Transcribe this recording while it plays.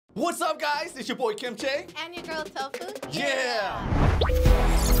What's up, guys? It's your boy Kimchi. And your girl Tofu. Yeah!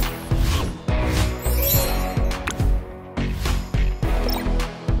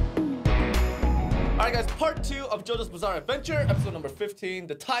 Alright guys, part 2 of JoJo's Bizarre Adventure, episode number 15,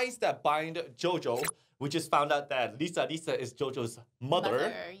 The Ties That Bind JoJo. We just found out that Lisa is JoJo's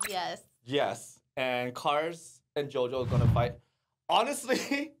mother. Yes. Yes. And Cars and JoJo are gonna fight.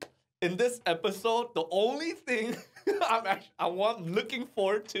 Honestly, in this episode, the only thing I'm looking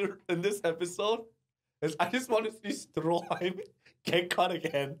forward to in this episode is I just want to see Stroheim get cut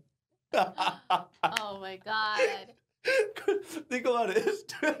again. Oh my god. Think about it.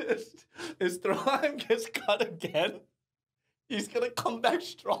 If Stroheim gets cut again, he's gonna come back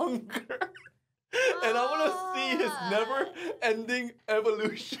stronger. And I want to see his never-ending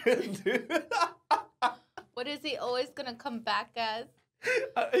evolution, dude. What is he always gonna come back as?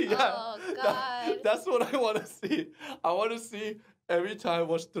 Yeah, oh god. That's what I want to see. I want to see every time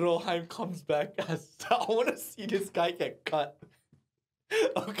when Stroheim comes back as. I want to see this guy get cut.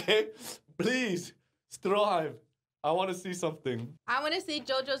 Okay, please, Stroheim. I want to see something. I want to see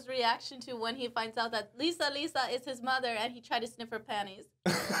JoJo's reaction to when he finds out that Lisa is his mother and he tried to sniff her panties.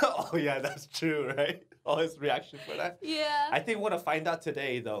 Oh yeah, that's true, right? Oh, his reaction for that. Yeah. I think we're gonna find out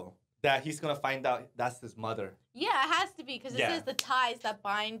today, though, that he's gonna find out that's his mother. Yeah, it has to be because it says the ties that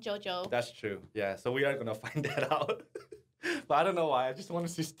bind JoJo. That's true. Yeah, so we are gonna find that out. But I don't know why. I just want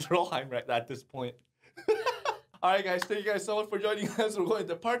to see Stroheim right at this point. All right, guys. Thank you guys so much for joining us. We're going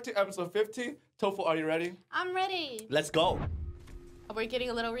to part 2, episode 15. Tofu, are you ready? I'm ready. Let's go. We're getting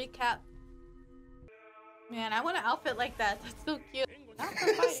a little recap. Man, I want an outfit like that. That's so cute.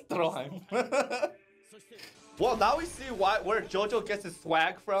 Stroheim. Well, now we see where JoJo gets his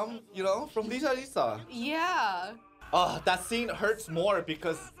swag from, you know, from Lisa. Yeah. Oh, that scene hurts more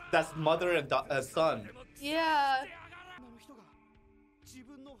because that's mother and son. Yeah.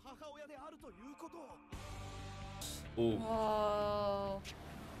 Ooh. Oh.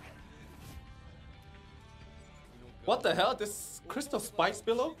 What the hell? This crystal spikes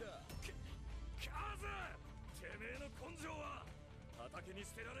below?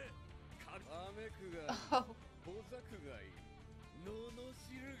 Oh.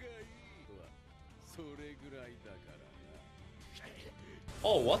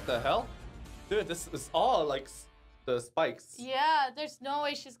 Oh, what the hell? Dude, this is all like the spikes. Yeah, there's no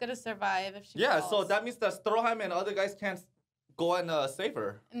way she's gonna survive if she falls. So that means that Stroheim and other guys can't go and save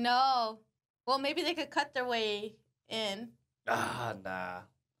her. No. Well, maybe they could cut their way in. Ah, nah.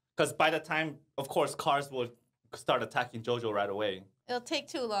 Because by the time, of course, Cars would start attacking JoJo right away. It'll take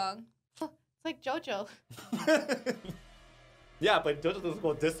too long. It's like JoJo. Yeah, but JoJo doesn't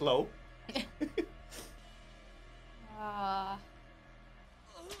go this low. Oh.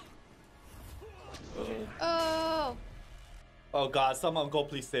 Oh god, someone go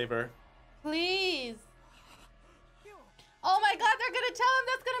please save her. Please. Oh my god, they're gonna tell him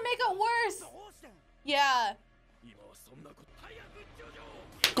that's gonna make it worse. Yeah.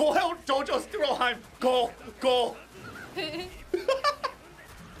 Go help JoJo Stroheim. Go.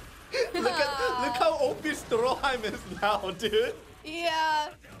 Look how OP Stroheim is now, dude. Yeah.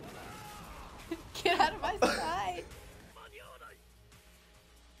 Get out of my sight.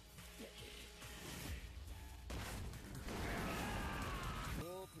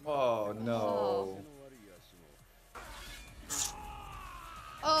 Oh no.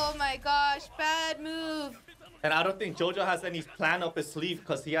 Oh my gosh, bad move. And I don't think JoJo has any plan up his sleeve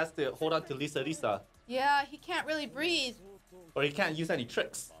because he has to hold on to Lisa. Yeah, he can't really breathe. Or he can't use any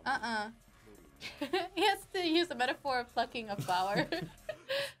tricks. He has to use a metaphor of plucking a flower.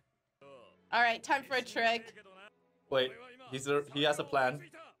 Alright, time for a trick. Wait, he has a plan.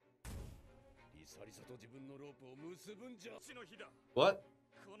 What?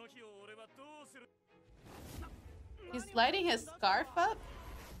 He's lighting his scarf up?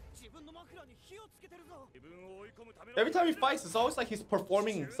 Every time he fights, it's always like he's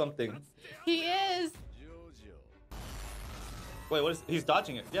performing something. He is. Wait, what is... He's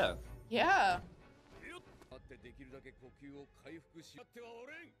dodging it, yeah. Yeah.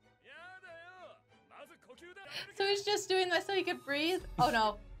 So he's just doing that so he can breathe? Oh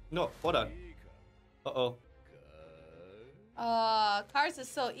no. No, hold on. Uh-oh. Cars is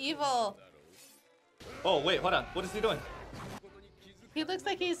so evil. Oh, wait, hold on. What is he doing? He looks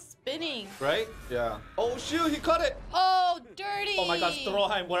like he's spinning. Right? Yeah. Oh, shoot, he caught it. Oh, dirty. Oh my god,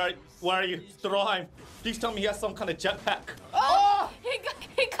 Stroheim, where are you? Stroheim. Please tell me he has some kind of jetpack. Oh! He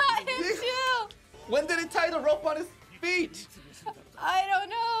caught him too. When did he tie the rope on his feet? I don't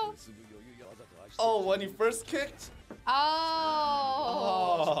know. Oh, when he first kicked?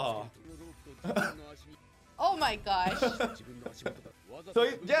 Oh. Oh. Oh my gosh. So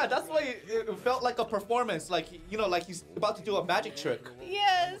yeah, that's why it felt like a performance, like you know, like he's about to do a magic trick.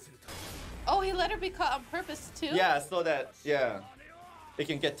 Yes. Oh, he let her be caught on purpose too? Yeah, so that it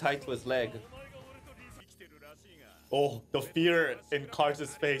can get tied to his leg. Oh, the fear in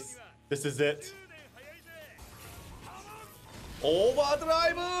Cars' face. This is it.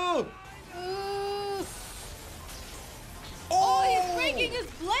 Overdrive! Ooh. Oh, he's breaking his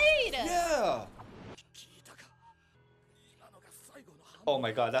blade! Yeah. Oh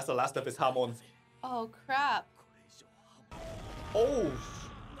my god, that's the last of his hamon. Oh, crap. Oh.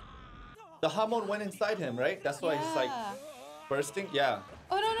 The hamon went inside him, right? That's why he's like bursting. Yeah.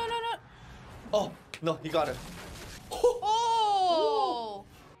 Oh, no, no, no, no. Oh, no, he got her. Oh.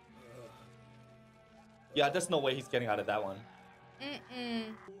 Yeah, there's no way he's getting out of that one.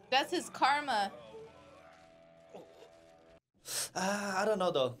 That's his karma. I don't know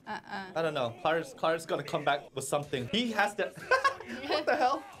though. I don't know. Car's gonna come back with something. He has to. What the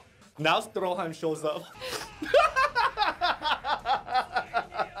hell? Now Stroheim shows up.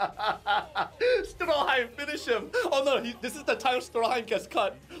 Stroheim, finish him. Oh no, this is the time Stroheim gets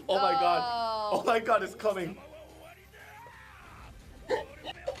cut. Oh my god. Oh my god, it's coming.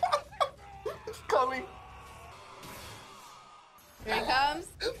 It's coming. Here he comes.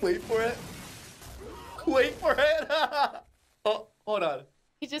 Wait for it. Wait for it. Oh, hold on.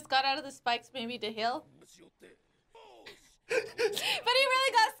 He just got out of the spikes maybe to heal. But he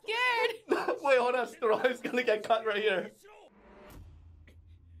really got scared. Wait, hold on. Stroheim's gonna get cut right here.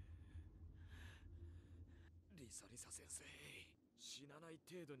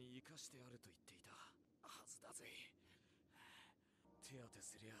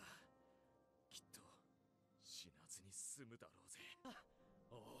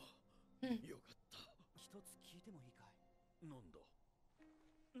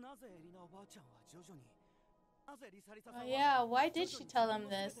 Oh yeah, why did she tell him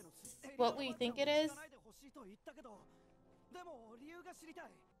this? What we think it is?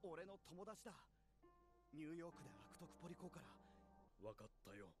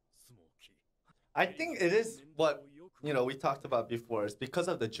 I think it is what, you know, we talked about before. It's because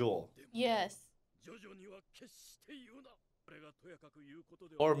of the jewel. Yes.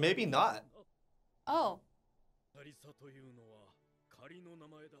 Or maybe not. Oh.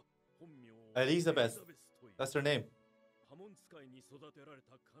 Elizabeth. That's her name.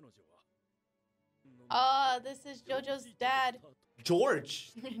 Oh, this is Jojo's dad.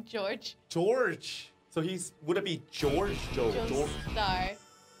 George. George. George. So would it be George? George. Star.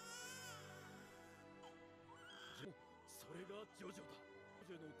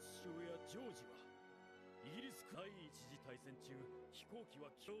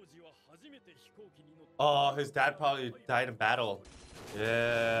 Oh, his dad probably died in battle.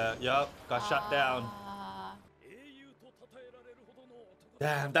 Yeah, yup, got shot down.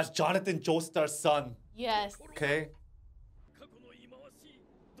 Damn, that's Jonathan Joestar's son. Yes. Okay.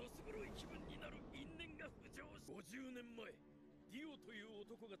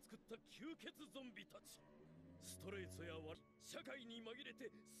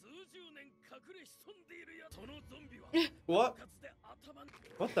 What?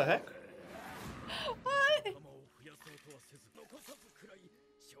 What the heck? What?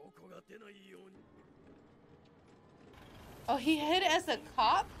 Oh, he hid as a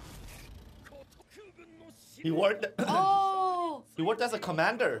cop? He worked. Oh! He worked as a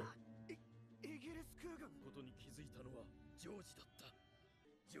commander.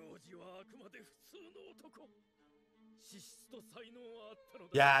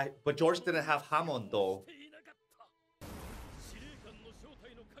 Yeah, but George didn't have hamon though.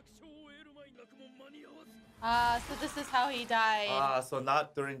 So this is how he died. So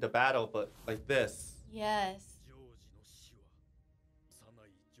not during the battle, but like this. Yes.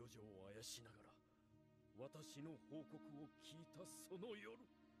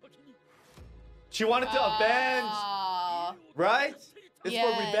 She wanted to avenge, right? It's for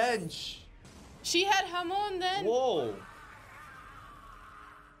Yes. revenge. She had hamon then? Whoa.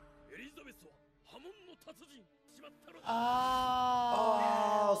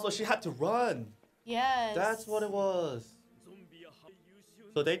 Oh, so she had to run. Yes. That's what it was.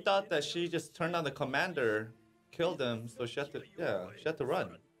 So they thought that she just turned on the commander, killed him, so she had to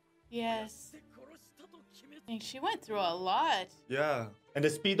run. Yes. And she went through a lot. Yeah. And the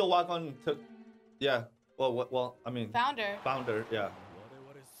Speedo wagon took, yeah. Well, I mean. Founder. Founder, yeah.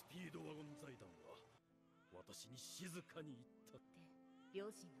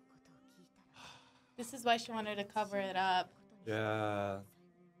 This is why she wanted to cover it up. Yeah.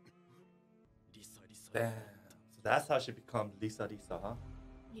 Damn. So that's how she became Lisa, huh?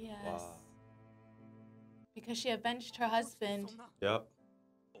 Yes. Wow. Because she avenged her husband. Yep.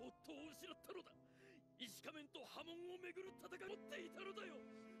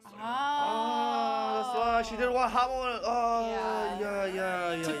 Oh. That's why she didn't want Hamon. Oh,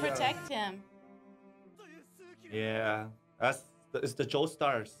 yeah. To protect him. Yeah. It's the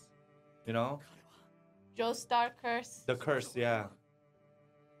Joestars, you know? Joestar curse. The curse, yeah.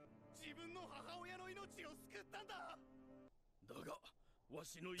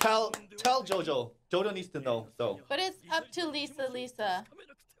 Tell Jojo. Jojo needs to know, though. But it's up to Lisa.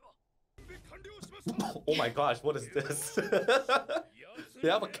 Oh my gosh, what is this? They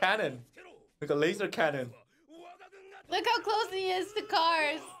have a cannon. Like a laser cannon. Look how close he is to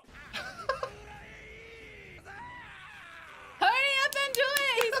cars. Hurry up and do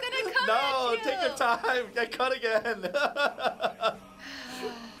it. He's gonna come at you. No, take your time. Get cut again.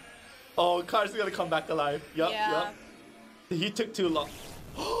 Oh, Car's gonna come back alive. Yup. He took too long.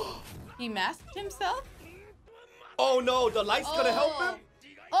 He masked himself? Oh no, the light's gonna help him?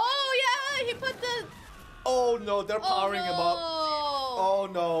 Oh yeah, he put the... Oh no, they're powering him up. Oh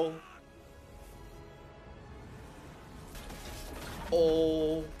no.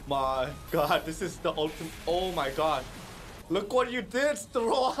 Oh my god, this is the ultimate. Oh my god. Look what you did,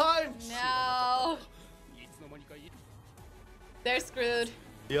 Stroheim. No. They're screwed.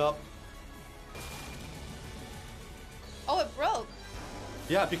 Yup. Oh, it broke.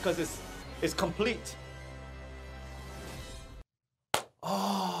 Yeah, because it's complete.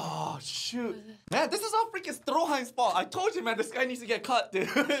 Oh shoot. Man, this is all freaking Stroheim's fault. I told you, man, this guy needs to get cut, dude.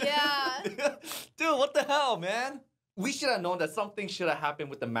 Yeah. Dude, what the hell, man? We should have known that something should have happened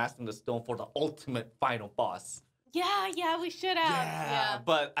with the Mask and the Stone for the ultimate final boss. Yeah, we should have. Yeah,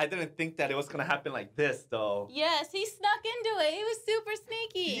 but I didn't think that it was gonna happen like this, though. Yes, he snuck into it. He was super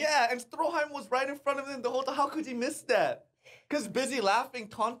sneaky. Yeah, and Stroheim was right in front of him the whole time. How could he miss that? Because busy laughing,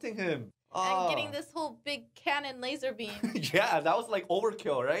 taunting him. And getting this whole big cannon laser beam. Yeah, that was like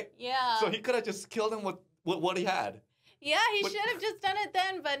overkill, right? Yeah. So he could have just killed him with what he had. Yeah, he should have just done it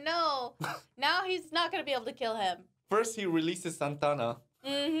then, but no. Now he's not going to be able to kill him. First, he releases Santana.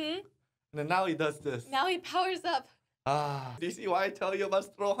 Mm-hmm. And then now he does this. Now he powers up. Do you see why I tell you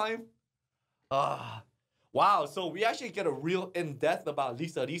about Stroheim? Wow, so we actually get a real in-depth about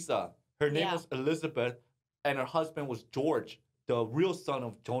Lisa. Her name was Elizabeth, and her husband was George, the real son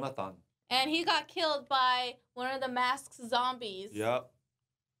of Jonathan. And he got killed by one of the masked zombies. Yep.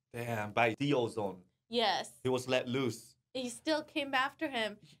 Damn, by Diozone. Yes. He was let loose. He still came after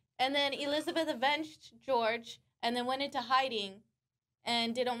him. And then Elizabeth avenged George and then went into hiding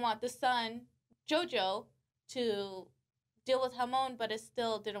and didn't want the son, Jojo, to deal with Hamon, but it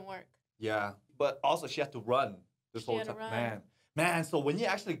still didn't work. Yeah, but also she had to run this whole time. Man, so when you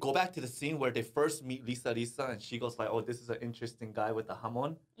actually go back to the scene where they first meet Lisa and she goes like, oh, this is an interesting guy with the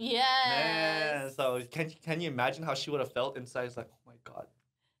Hamon. Yes. Man, so can you imagine how she would have felt inside? It's like, oh my God.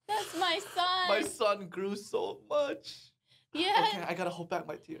 That's my son. My son grew so much. Yeah. Okay, I gotta hold back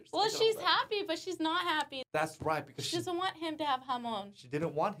my tears. Well, she's happy, but she's not happy. That's right, because she doesn't want him to have Hamon. She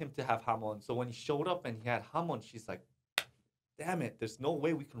didn't want him to have Hamon. So when he showed up and he had Hamon, she's like, damn it, there's no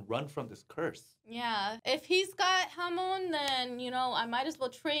way we can run from this curse. Yeah. If he's got Hamon, then, you know, I might as well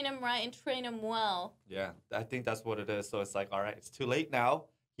train him right and train him well. Yeah, I think that's what it is. So it's like, all right, it's too late now.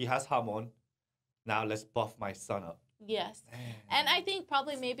 He has Hamon. Now let's buff my son up. Yes. And I think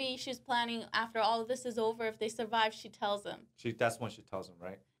probably maybe she's planning after all of this is over, if they survive, she tells him. That's when she tells him,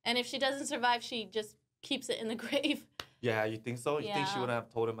 right? And if she doesn't survive, she just keeps it in the grave. Yeah, you think so? You think she wouldn't have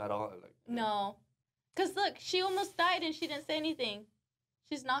told him at all? Like, no. Because look, she almost died and she didn't say anything.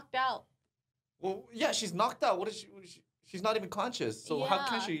 She's knocked out. Well, yeah, she's knocked out. What is she's not even conscious. So how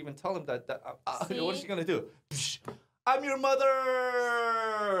can she even tell him that what is she going to do? I'm your mother!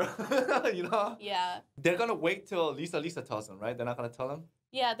 You know? Yeah. They're going to wait till Lisa tells him, right? They're not going to tell him?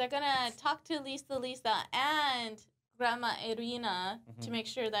 Yeah, they're going to talk to Lisa and Grandma Irina to make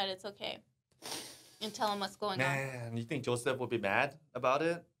sure that it's okay. And tell him what's going on. Man, you think Joseph would be mad about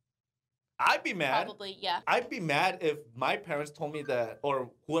it? I'd be mad. Probably, yeah. I'd be mad if my parents told me that, or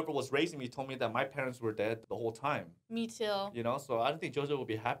whoever was raising me told me that my parents were dead the whole time. Me too. You know, so I don't think Jojo would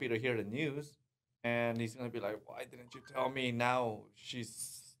be happy to hear the news. And he's going to be like, why didn't you tell me? Now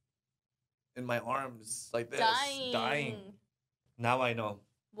she's in my arms like this. Dying. Now I know.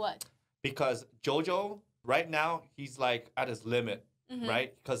 What? Because Jojo, right now, he's like at his limit,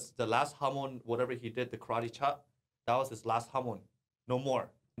 right? Because the last Hamon, whatever he did, the karate chop, that was his last Hamon. No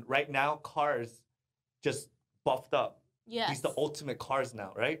more. Right now, Cars just buffed up. Yes. He's the ultimate Cars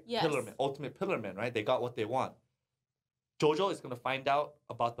now, right? Yes. Pillarman, ultimate Pillarman, right? They got what they want. Jojo is going to find out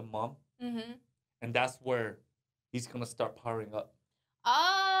about the mom. And that's where he's going to start powering up.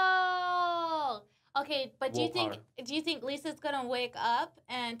 Oh, Okay, but do Willpower. you think Lisa's gonna wake up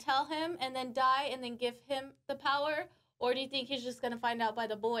and tell him and then die and then give him the power, or do you think he's just gonna find out by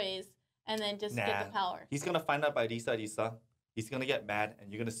the boys and then just get the power? He's gonna find out by Lisa. He's gonna get mad,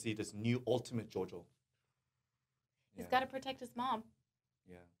 and you're gonna see this new ultimate JoJo. He's gotta protect his mom.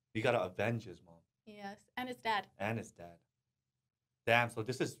 Yeah, he gotta avenge his mom. Yes, and his dad. And his dad. Damn. So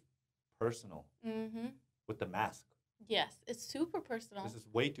this is personal. Mm-hmm. With the mask. Yes, it's super personal. This is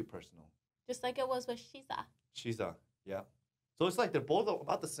way too personal. Just like it was with Shiza. Shiza, yeah. So it's like they're both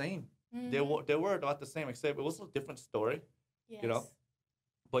about the same. Mm-hmm. They were about the same, except it was a different story. Yes. You know?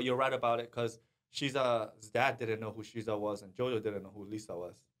 But you're right about it, because Shiza's dad didn't know who Shiza was, and Jojo didn't know who Lisa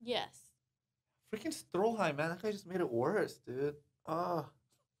was. Yes. Freaking Stroheim, man. That guy just made it worse, dude. Ah.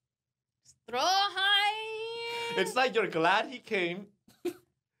 Stroheim! It's like you're glad he came,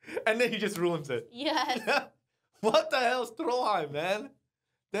 and then he just ruins it. Yes. What the hell, Stroheim, man?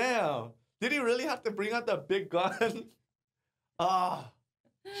 Damn. Did he really have to bring out the big gun?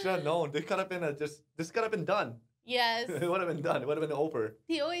 Should have known. This could have been this could have been done. Yes. It would have been done. It would have been over.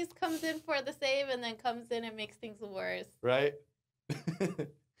 He always comes in for the save and then comes in and makes things worse. Right?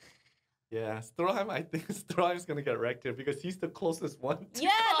 Yeah, Stroheim, I think Stroheim's gonna get wrecked here because he's the closest one. Yeah,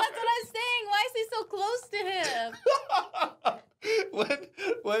 that's what I'm saying. Why is he so close to him?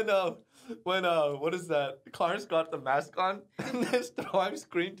 when what is that? Cars got the mask on and then Stroheim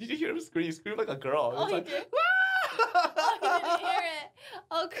screamed. Did you hear him scream? He screamed like a girl. Oh, he like, did? Oh, he didn't hear it.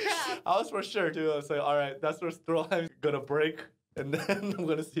 Oh, crap. I was for sure too. I was like, all right, that's where Stroheim's gonna break. And then I'm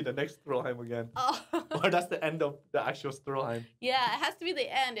gonna see the next Stroheim again. Oh. Or that's the end of the actual Stroheim. Yeah, it has to be the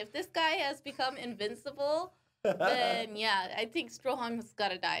end. If this guy has become invincible, then yeah, I think Stroheim's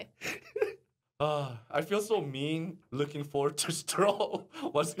gotta die. I feel so mean looking forward to Stro.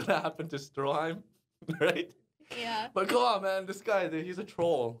 What's gonna happen to Stroheim? Right? Yeah. But come on, man. This guy, he's a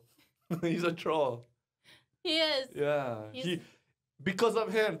troll. He's a troll. He is. Yeah. Because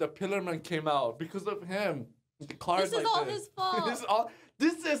of him, the Pillarman came out. Because of him, the cars This is all his fault.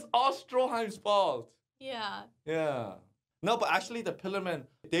 This is all Stroheim's fault. Yeah. Yeah. No, but actually the Pillarmen,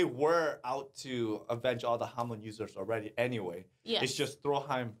 they were out to avenge all the Hamon users already anyway. Yes. It's just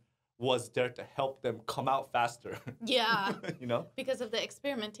Stroheim was there to help them come out faster. Yeah. You know? Because of the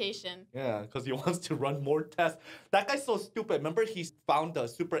experimentation. Yeah, because he wants to run more tests. That guy's so stupid. Remember he found the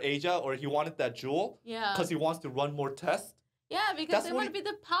Super Asia, or he wanted that jewel? Yeah. Because he wants to run more tests? Yeah, because they want to be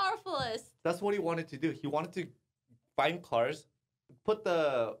the powerfulest. That's what he wanted to do. He wanted to find cars, put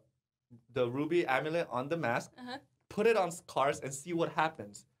the ruby amulet on the mask, put it on cars, and see what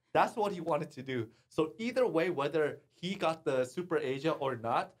happens. That's what he wanted to do. So either way, whether he got the Super Asia or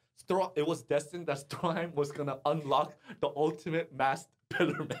not, it was destined that Stroheim was going to unlock the ultimate masked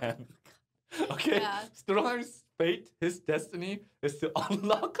Pillar Man. Okay? Yeah. Stroheim's fate, his destiny, is to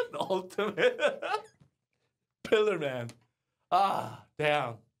unlock the ultimate Pillar Man. Ah,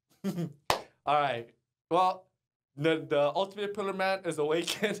 damn. All right. Well, the ultimate Pillar Man is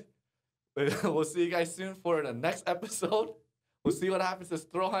awakened. We'll see you guys soon for the next episode. We'll see what happens to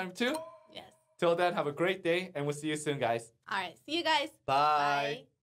Stroheim too. Yes. Till then, have a great day, and we'll see you soon, guys. All right. See you guys. Bye. Bye.